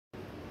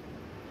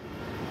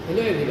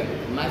Hello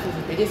everyone, myself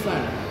is Tejas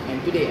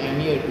and today I am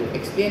here to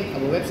explain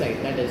our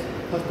website, that is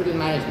Hospital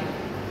Management.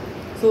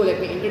 So let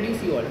me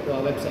introduce you all to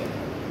our website.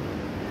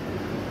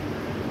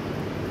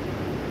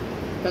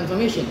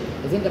 Transformation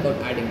isn't about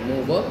adding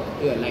more work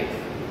to your life.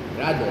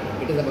 Rather,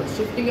 it is about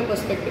shifting your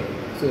perspective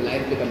so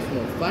life becomes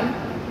more fun,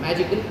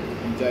 magical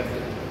and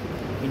joyful.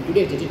 In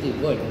today's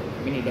digital world,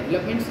 many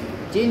developments,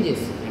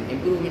 changes and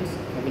improvements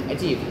have been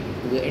achieved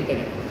through the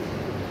internet.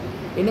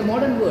 In the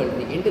modern world,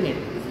 the internet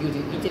is used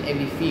in each and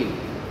every field,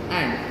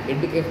 and it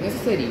becomes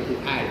necessary to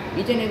add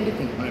each and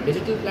everything on a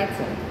digital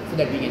platform so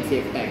that we can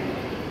save time.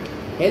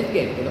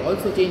 Healthcare is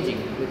also changing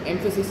with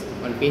emphasis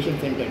on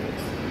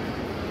patient-centeredness.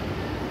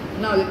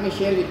 Now let me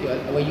share with you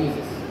all our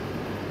uses.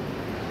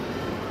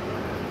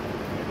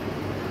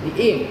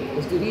 The aim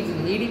is to reach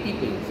the needy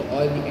people for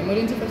all the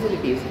emergency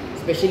facilities,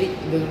 especially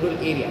in the rural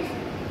areas.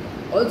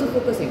 Also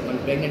focusing on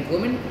pregnant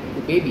women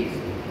to babies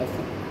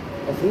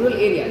of rural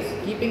areas,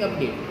 keeping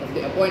update of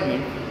the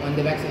appointment on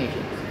the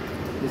vaccinations.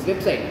 This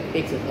website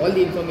takes up all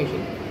the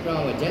information from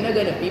our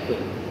Janagana people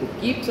who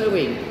keep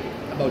surveying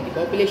about the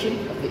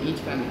population of each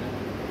family.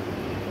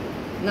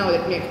 Now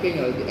let me explain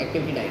you all the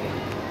activity diagram.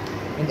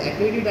 In the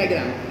activity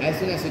diagram, as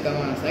soon as you come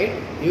on our site,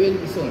 you will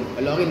be shown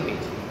a login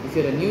page. If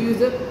you are a new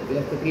user, you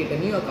will have to create a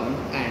new account,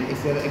 and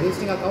if you have an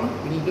existing account,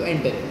 you need to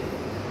enter it.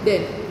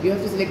 Then you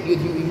have to select your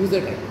user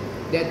type.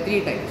 There are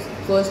three types.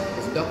 First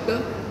is doctor,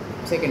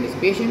 second is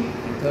patient,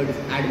 and third is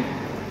admin.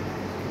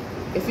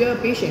 If you are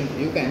a patient,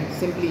 you can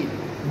simply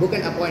book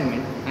an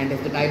appointment, and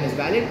if the time is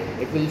valid,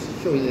 it will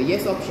show you the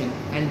yes option,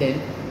 and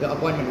then the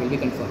appointment will be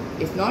confirmed.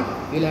 If not,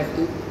 you will have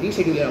to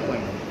reschedule your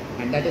appointment,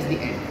 and that is the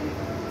end.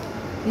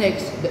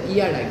 Next, the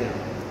ER diagram.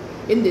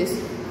 In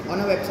this, on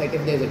our website,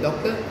 if there is a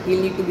doctor, he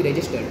will need to be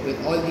registered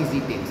with all these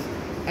details,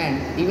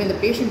 and even the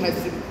patient has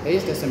to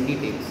register some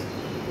details.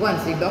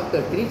 Once the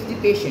doctor treats the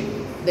patient,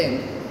 then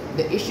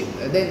the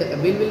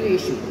bill will be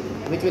issued,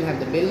 which will have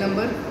the bill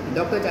number, the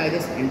doctor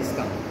charges and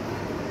discount.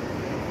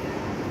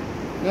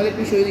 Now let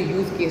me show you the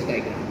use case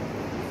diagram.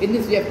 In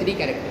this we have three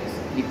characters: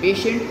 the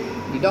patient,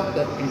 the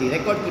doctor and the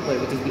record keeper,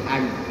 which is the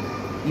admin.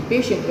 The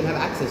patient will have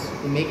access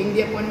to making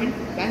the appointment,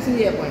 cancelling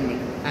the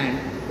appointment and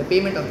the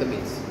payment of the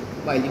bills,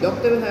 while the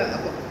doctor will have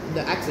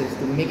the access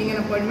to making an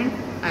appointment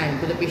and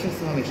to the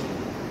patient's information,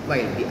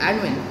 while the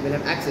admin will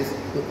have access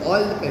to all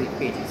the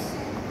pages.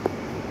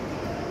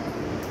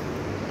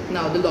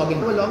 Now the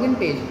login. Our login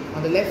page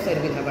on the left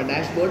side will have a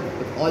dashboard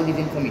with all these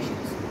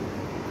informations.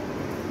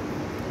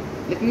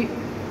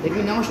 Let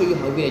me now show you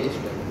how we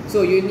register.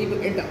 So you need to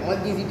enter all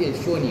these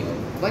details shown here.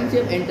 Once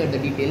you have entered the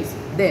details,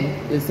 then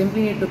you will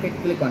simply need to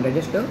click on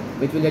register,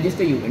 which will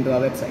register you into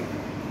our website.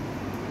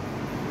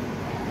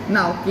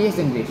 Now case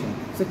generation.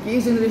 So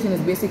case generation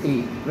is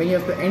basically when you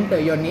have to enter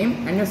your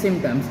name and your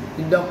symptoms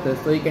to the doctor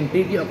so he can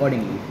treat you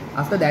accordingly.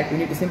 After that, you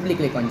need to simply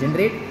click on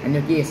generate and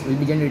your case will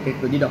be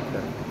generated to the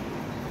doctor.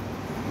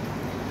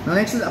 Now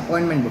next is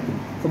appointment booking.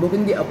 For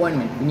booking the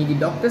appointment, you need the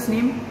doctor's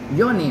name,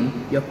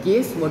 your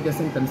case, what your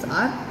symptoms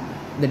are,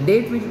 the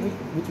date which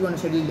you want to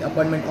schedule the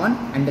appointment on,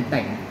 and the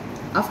time.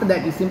 After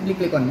that, you simply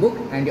click on book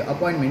and your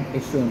appointment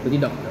is shown to the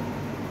doctor.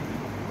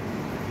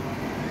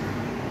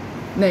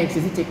 Next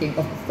is the checking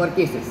for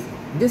cases.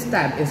 This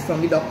tab is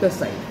from the doctor's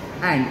side,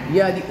 and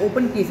here are the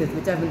open cases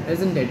which have been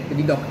presented to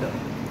the doctor.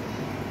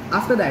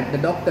 After that, the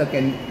doctor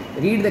can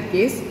read the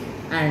case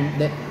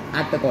and then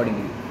act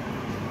accordingly.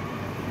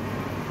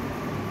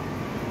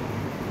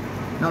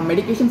 Now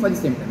medication for the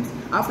symptoms.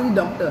 After the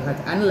doctor has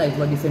analyzed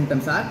what the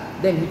symptoms are,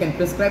 then he can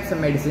prescribe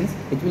some medicines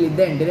which will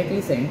then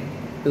directly send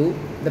to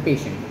the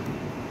patient.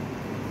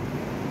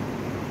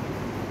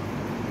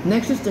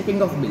 Next is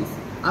checking of bills.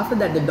 After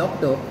that, the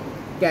doctor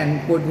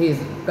can put his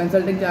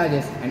consulting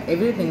charges and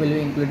everything will be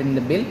included in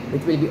the bill,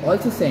 which will be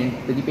also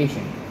sent to the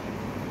patient.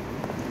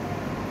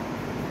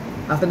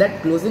 After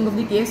that, closing of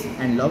the case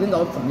and logging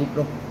out from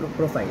the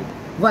profile.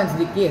 Once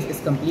the case is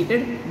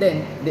completed,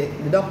 then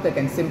the doctor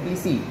can simply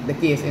see the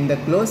case in the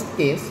closed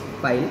case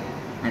file,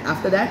 and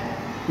after that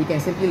he can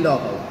simply log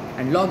out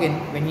and log in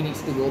when he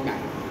needs to go back.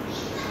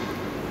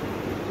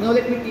 Now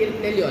let me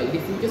tell you all the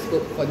future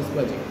scope for this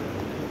project.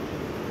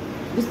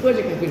 This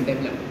project has been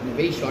developed in a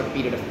very short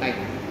period of time,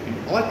 and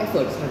all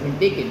efforts have been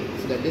taken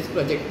so that this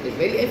project is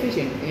very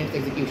efficient in its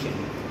execution.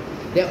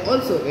 There are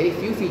also very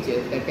few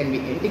features that can be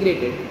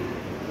integrated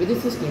with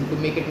the system to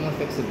make it more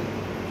flexible.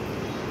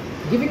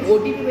 Giving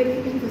OTP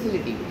verification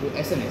facility through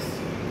SMS,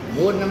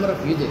 more number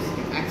of users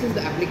can access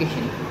the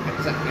application at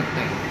a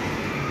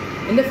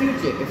time. In the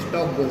future, if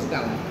stock goes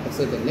down a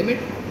certain limit,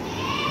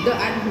 the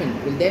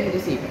admin will then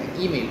receive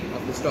an email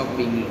of the stock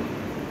being low.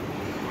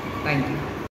 Thank you.